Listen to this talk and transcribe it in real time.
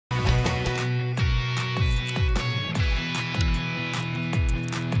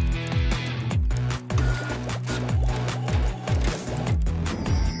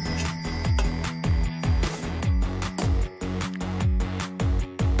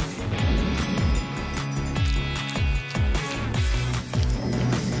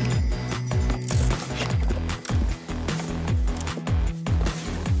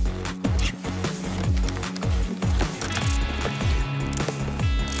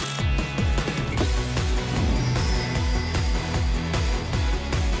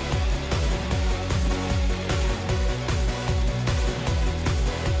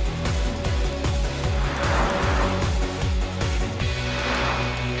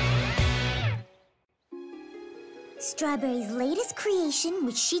Strawberry's latest creation,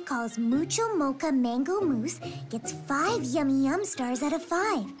 which she calls Mucho Mocha Mango Mousse, gets 5 Yummy Yum stars out of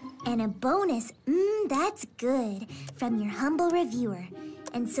 5. And a bonus, that's good, from your humble reviewer.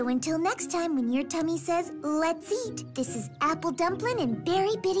 And so until next time when your tummy says, let's eat, this is Apple Dumplin in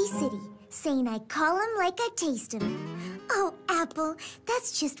Berry Bitty City, saying I call 'em like I taste 'em. Oh, Apple,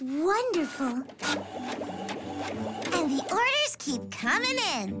 that's just wonderful. And the orders keep coming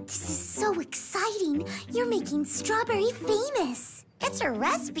in. This is so exciting. You're making Strawberry famous. It's her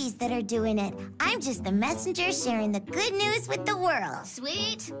recipes that are doing it. I'm just the messenger sharing the good news with the world.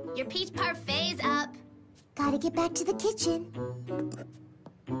 Sweet, your peach parfait's up. Gotta get back to the kitchen.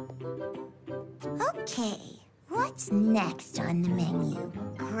 Okay, what's next on the menu?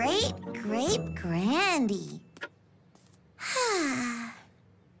 Great Grape Grandy.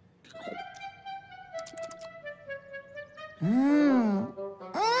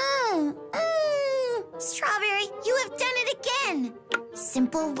 Strawberry, you have done it again.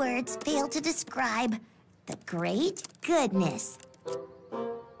 Simple words fail to describe the great goodness.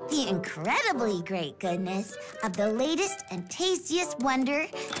 The incredibly great goodness of the latest and tastiest wonder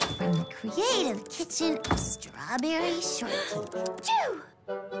from the creative kitchen of Strawberry Shortcake. Choo!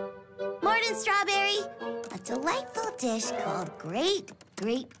 Morning, Strawberry. A delightful dish called Great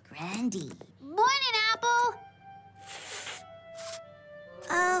Grape Grandy. Morning, Apple.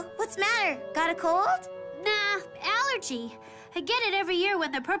 What's the matter? Got a cold? Nah, allergy. I get it every year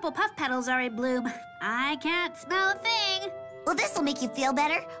when the purple puff petals are in bloom. I can't smell a thing. Well, this'll make you feel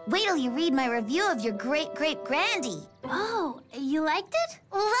better. Wait till you read my review of your Great Grape Grandy. Oh, you liked it?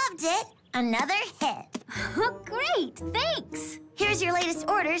 Loved it. Another hit. Great, thanks. Here's your latest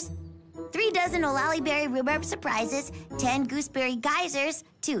orders. 3 dozen Olali Berry Rhubarb Surprises, 10 Gooseberry Geysers,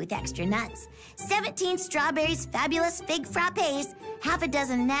 2 with extra nuts, 17 Strawberries Fabulous Fig Frappes, half a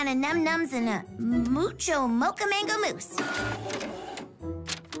dozen Nana Num Nums, and a Mucho Mocha Mango Mousse.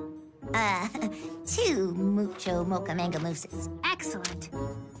 2 Mucho Mocha Mango Mousses. Excellent.